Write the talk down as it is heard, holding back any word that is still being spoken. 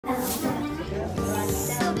So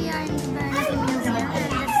we are in Burnaby Museum.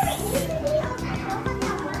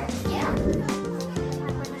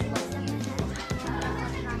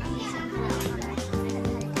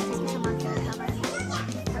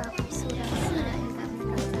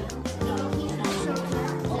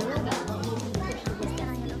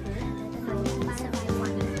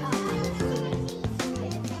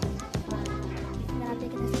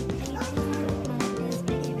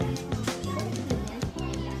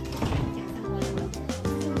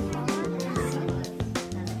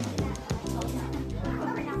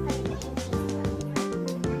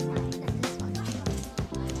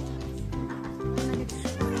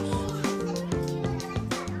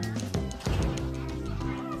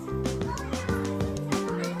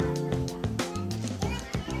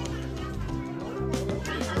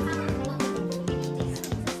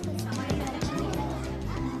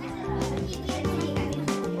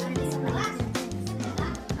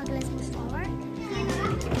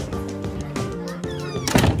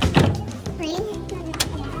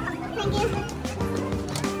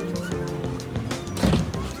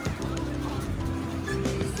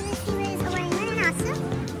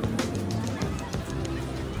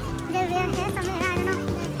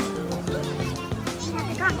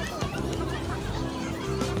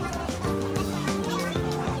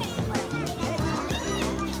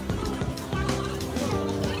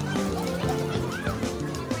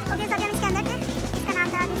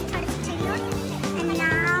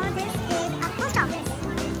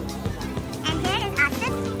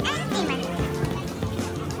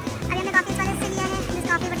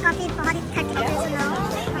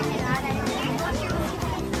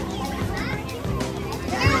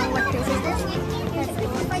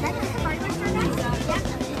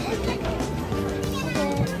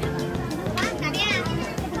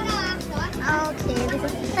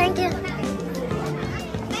 Thank you.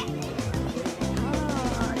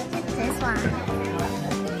 Oh, look at this one.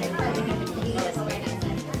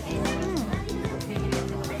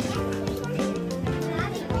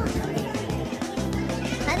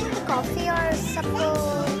 I think the coffee or सबको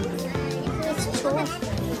छो.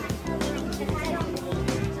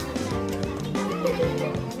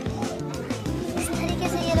 इस तरीके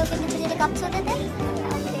से ये लोग कितने छोटे कप्स होते थे.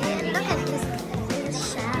 Okay, look at this.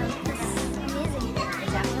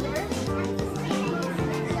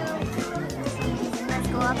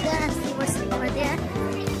 Up there and see what's over there.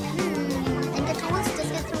 And the tools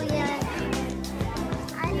just get through here.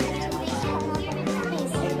 I like to be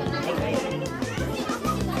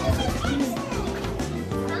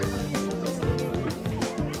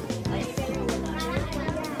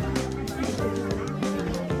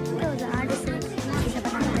those artists चीज़ें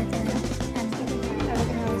बना देते हैं.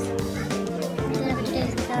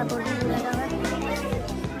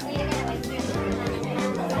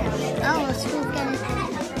 Oh, screw can.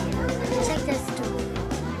 Check this too.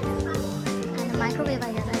 And a microwave,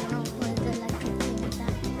 I guess. I don't know what the electric thing is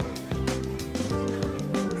that.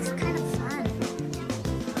 It's kind of fun.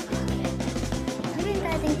 Maybe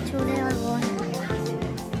I think chule or one.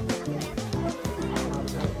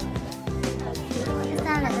 It's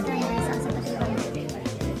not like a thing. It's also the people.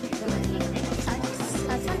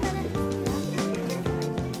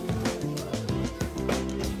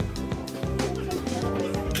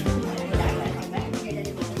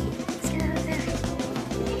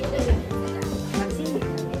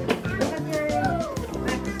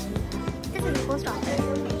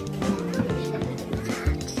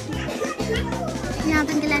 यहाँ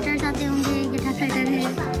पे इनके letters आते होंगे. ये typewriter है.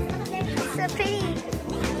 So pretty.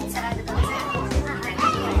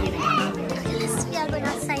 We are going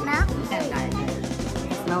outside now.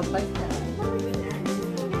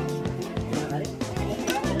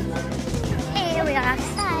 Hey, we are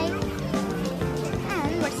outside.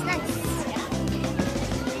 And what's next?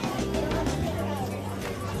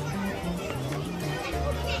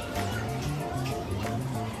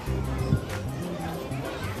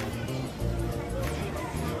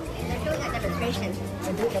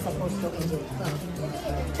 The group is supposed to enjoy.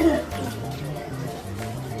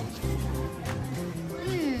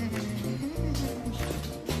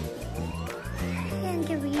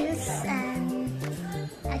 इनके wheels and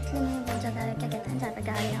actually में वो जगह क्या कहते हैं जहाँ पे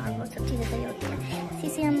गाड़ियाँ और वो सब चीज़ें सही होती हैं.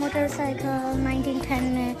 CCM मोटरसाइकिल 1910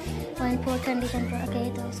 में वही पोर कंडीशन पर गए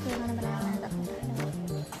तो उसको उन्होंने बनाया है.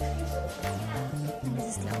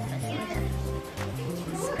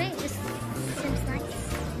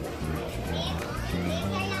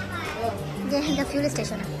 ये है फ्यूल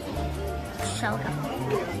स्टेशन है. Shell का.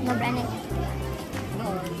 No branding.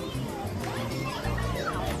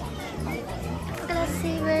 Okay, let's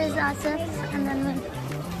see where is Asif and then we'll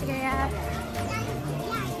figure it out.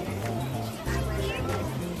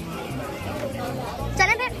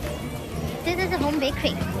 Home bakery.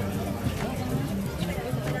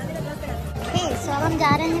 Okay, सो अब हम जा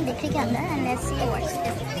रहे हैं बेकरी के अंदर and let's see what's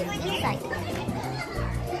inside.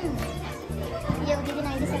 ये होगी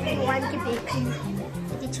 97 की बेकरी,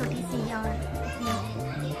 इतनी छोटी सी और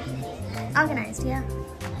ऑर्गेनाइज्ड। या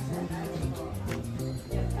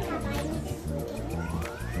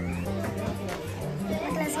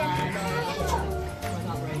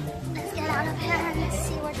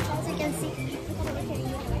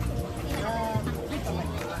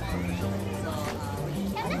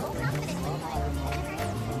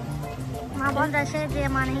वहाँ बहुत रश है, जो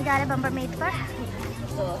माँ नहीं जा रहे बम्पर मीट पर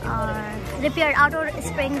और repair outdoor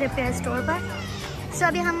spring repair store पर। सो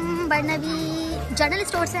अभी हम बर्नबी जर्नल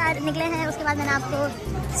स्टोर से निकले हैं। उसके बाद मैंने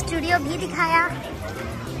आपको स्टूडियो भी दिखाया।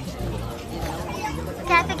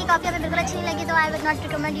 कैफे की कॉफ़ी हमें बिल्कुल अच्छी नहीं लगी, तो I would not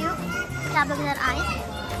recommend you कि आप लोग इधर आए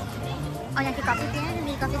और यहाँ की कॉफ़ी पिए।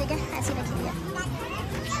 मेरी कॉफ़ी देखें ऐसी लगी हुई है।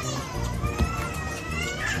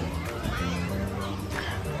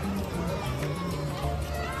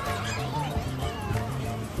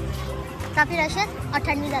 काफ़ी रश है और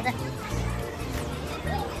ठंड भी ज़्यादा है।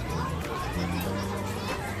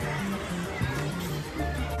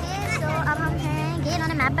 तो अब हम हैं, ये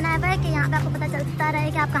इन्होंने मैप बनाया हुआ है कि यहाँ पे आपको पता चलता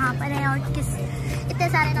रहे कि आप कहाँ पर हैं और किस, इतने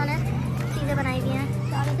सारे इन्होंने चीज़ें बनाई हुई हैं।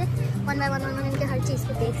 तो आप इसे वन बाय वन इनके हर चीज़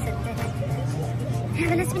को देख सकते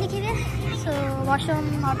हैं। लिस्ट भी लिखी हुई है। सो वॉशरूम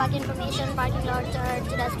और बाकी information, parking lot, church,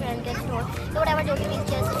 restaurant, guest store, तो व्हाटएवर जो भी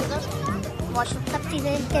वॉशरूम, सब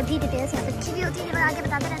चीज़ें के भी डिटेल्स यहाँ पे लिखी हुई होती है। ये आगे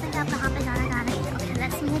बताते रहते हैं कि आप कहाँ पे जाना है। Okay,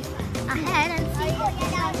 let's move ahead and see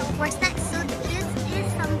what's next. So this is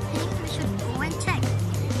something we should go and check.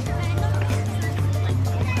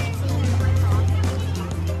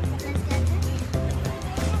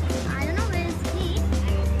 I don't know where is he.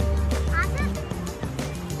 आजा,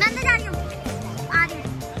 मैं अंदर जा रही हूँ, आ रही हूँ।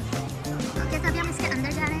 ओके, तो अभी हम इसके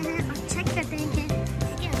अंदर जा रहे हैं और चेक करते हैं कि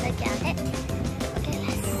इसके अंदर क्या है।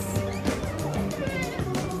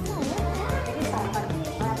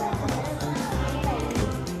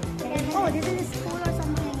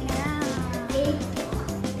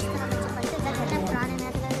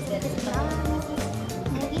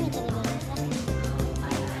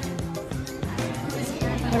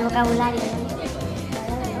 vocabulario.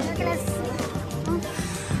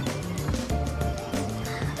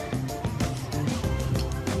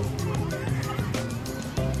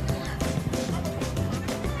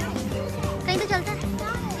 कहीं तो चलते हैं।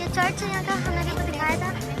 ये चर्च है यहाँ का, हमने आपको दिखाया था।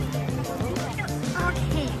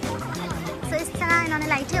 ओके, तो इस तरह इन्होंने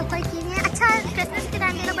लाइटें ऊपर की हुई हैं। अच्छा, क्रिसमस के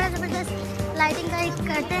टाइम पे लोग बड़ा ज़बरदस्त लाइटिंग का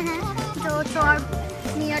करते हैं जो थ्रू आउट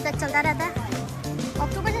न्यू ईयर तक चलता रहता है।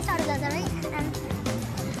 अक्टूबर से स्टार्ट हो जाता है right, and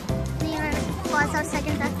new year first और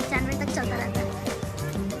सेकेंड तक, जनवरी तक चलता रहता है।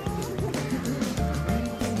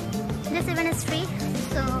 दिस इवेंट इज फ्री,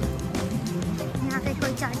 तो यहाँ पे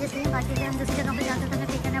कोई चार्जेस नहीं। बाकी हम दूसरी जगह पे जाते हैं तो हमें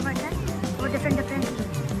पे करना पड़ता है। वो डिफरेंट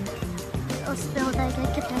उस पर होता है कि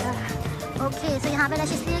कितने का। ओके, सो यहाँ पे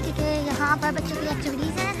रश इसलिए क्योंकि यहाँ पर बच्चों की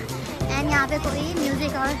एक्टिविटीज़ हैं एंड यहाँ पे कोई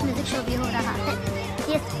म्यूज़िक शो भी हो रहा है।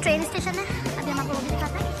 ये ट्रेन स्टेशन है, अभी हम आपको वो भी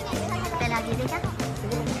दिखाते हैं। पहले आगे देखा।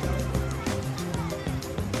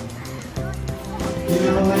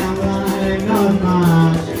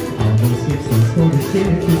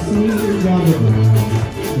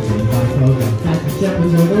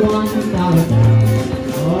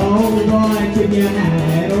 Oh boy, tip your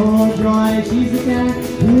hat, oh joy, she's the cat.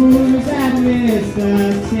 Who's that Mr.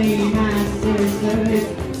 Tina sister? It's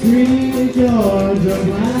sweet Georgia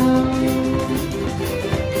Brown.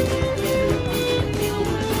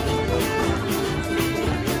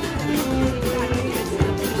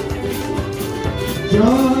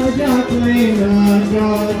 Georgia claimed her,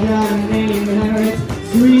 Georgia named her, it's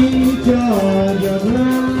sweet Georgia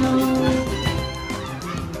Brown.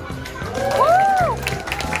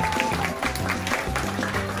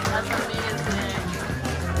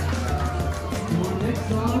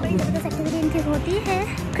 Activity इनकी होती है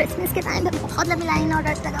क्रिसमस के time पे। बहुत लंबी line और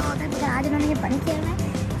rush लगा हुआ होता है, मगर आज इन्होंने ये बंद किया हुआ है।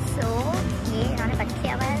 सो ये इन्होंने बंद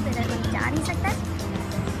किया हुआ है, तो इधर कोई जा नहीं सकता।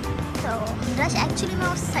 तो रश एक्चुअली में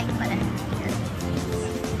उस साइड पर है।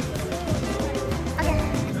 ओके,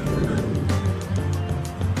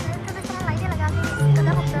 तो इस तरह लाइटें लगा के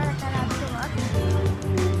कदम खूबसूरत लगता है रात के वक्त।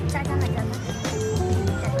 चाटा लग जाता है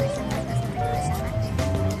डेकोरेशन में,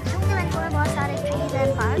 क्योंकि वैंकूवर में बहुत सारे ट्रीज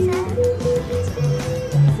एंड पार्क्स हैं।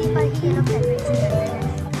 पर ही ये लोग सेलिब्रेशन करते हैं।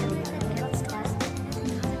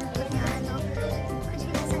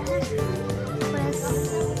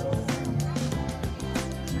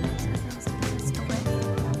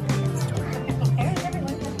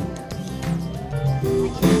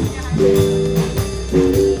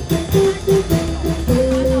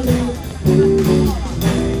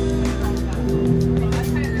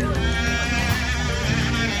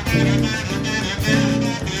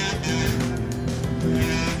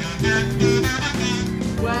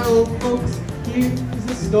 old folks, here's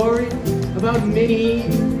a story about Minnie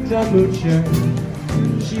the Moocher.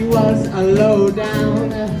 She was a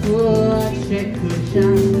low-down, foot-check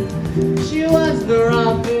cushion. She was the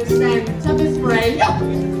roughest and toughest prey,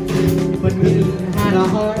 but Minnie had a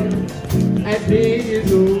heart as big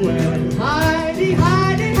as a well. Hidey,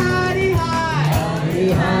 hidey, hidey, hidey, hidey,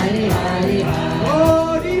 hidey, hidey.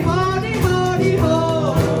 Hody, hody, hody, ho.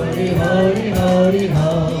 Hody, hody, hody, ho.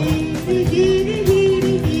 Heedy, heedy,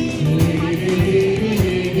 heedy, heedy.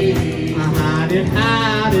 Hidey,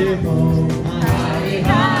 hidey, ho. Hidey,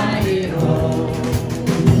 hidey, ho.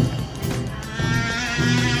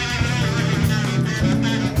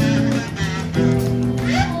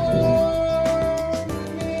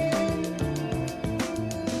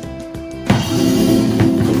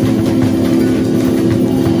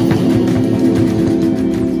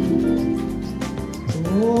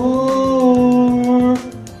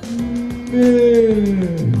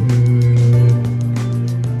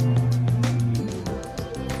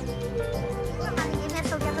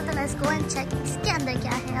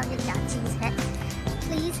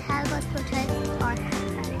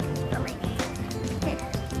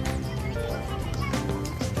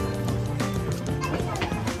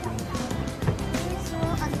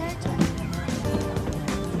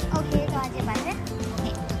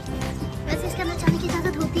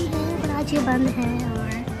 ये बंद है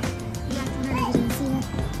और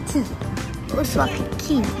उस वक्त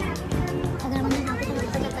की अगर हमने यहाँ पे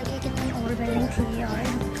पता चलता कि कितनी और बिल्डिंग थी और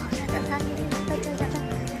चल जाता।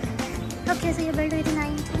 ओके, सो ये बिल्ड हुई थी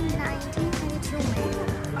 1992 में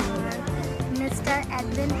और मिस्टर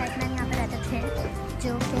एडविन हैकमैन यहाँ पे रहते थे,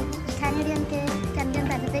 जो कि कैनेडियन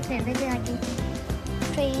पैसिफिक रेलवे के यहाँ की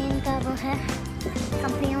ट्रेन का वो है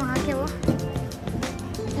कंपनी है, वहाँ के वो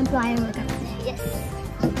एम्प्लॉय हुआ करते थे। Yes,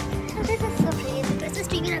 this is so crazy. This is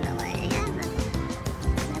speaking of the way. Yeah,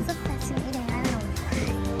 that's so fascinating. I don't know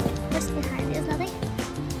what's behind it. Is nothing.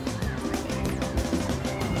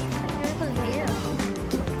 Beautiful view.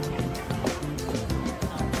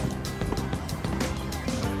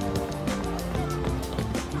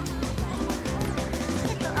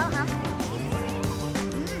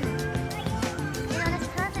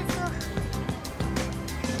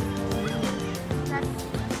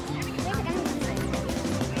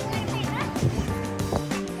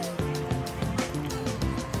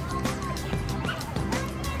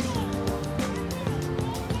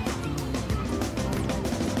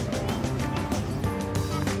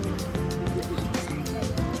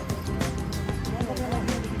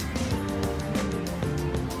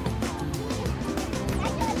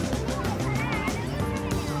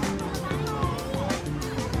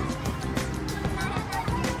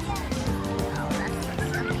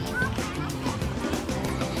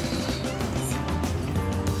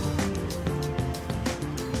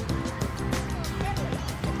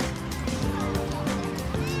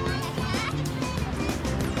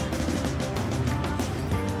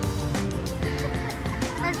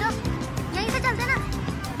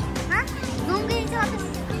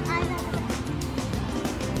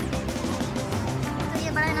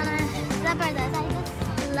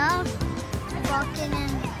 Love walking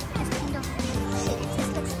and this kind of shit. It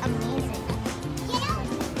just looks amazing.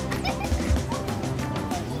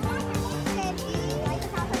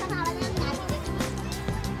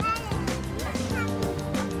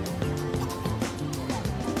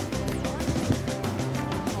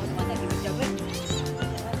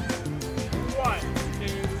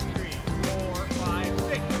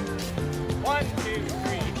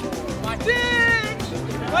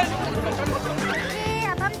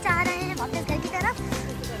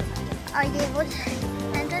 और ये वो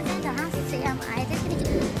entrance है जहाँ से हम आए थे।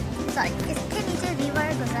 इसके नीचे रिवर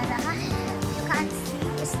गुजर रहा है। You can see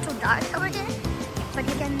it's to dark over here but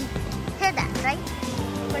you can hear that right.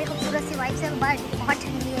 बड़ी खूबसूरत सी वाइब्स है, बट बहुत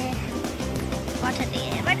ठंडी है,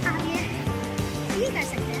 बट आप ये फील कर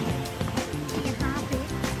सकते हैं यहाँ पे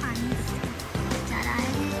पानी जा रहा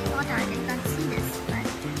है। बहुत डार्क है, you can see this but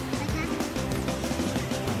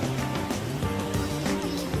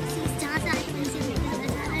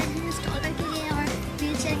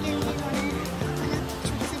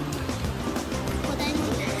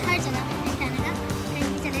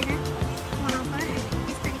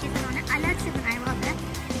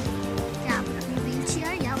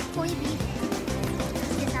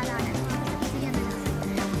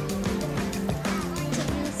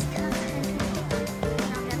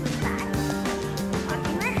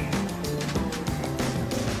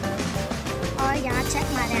यहाँ चेक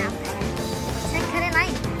मारे आप, चेक करें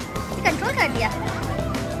लाइन कंट्रोल कर दिया।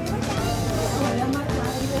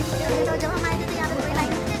 तो जब हम आए थे तो यहाँ पे कोई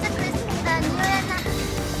लाइन न्यू ईयर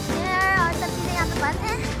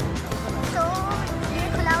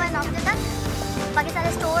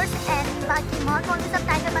स्मार्टफोन भी सब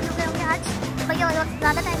टाइम पे बंद हो गए होंगे आज, भैया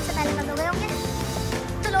ज़्यादा टाइम से पहले बंद हो गए होंगे,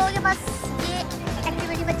 तो लोगों के पास ये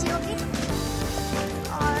एक्टिविटी बची होगी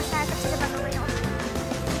और शायद अच्छे से बंद हो गई होगी।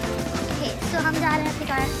 ओके, तो हम जा रहे हैं अपनी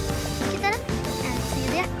कार की तरफ।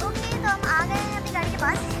 ओके, तो हम आ गए हैं अपनी गाड़ी के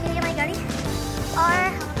पास, ये हमारी गाड़ी, और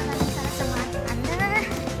हम अपना सारा सामान अंदर,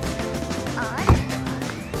 और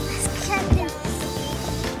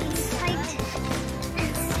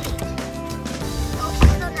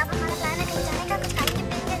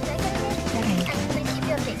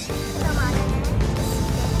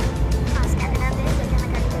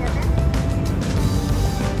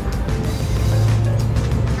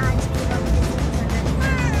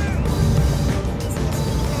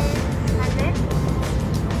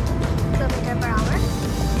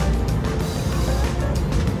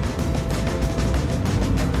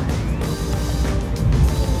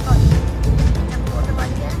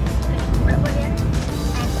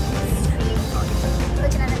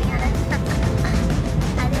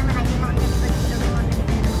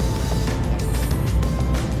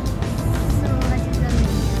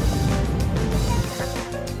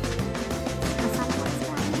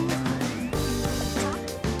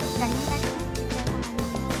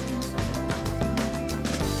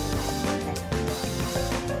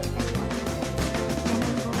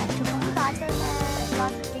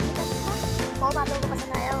होप आप लोगों को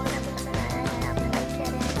पसंद आया होगा। आपको पसंद आया है, आपने लाइक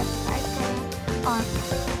करें, सब्सक्राइब करें और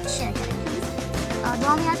शेयर करें प्लीज़, और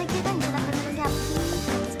दुआ में याद रखें।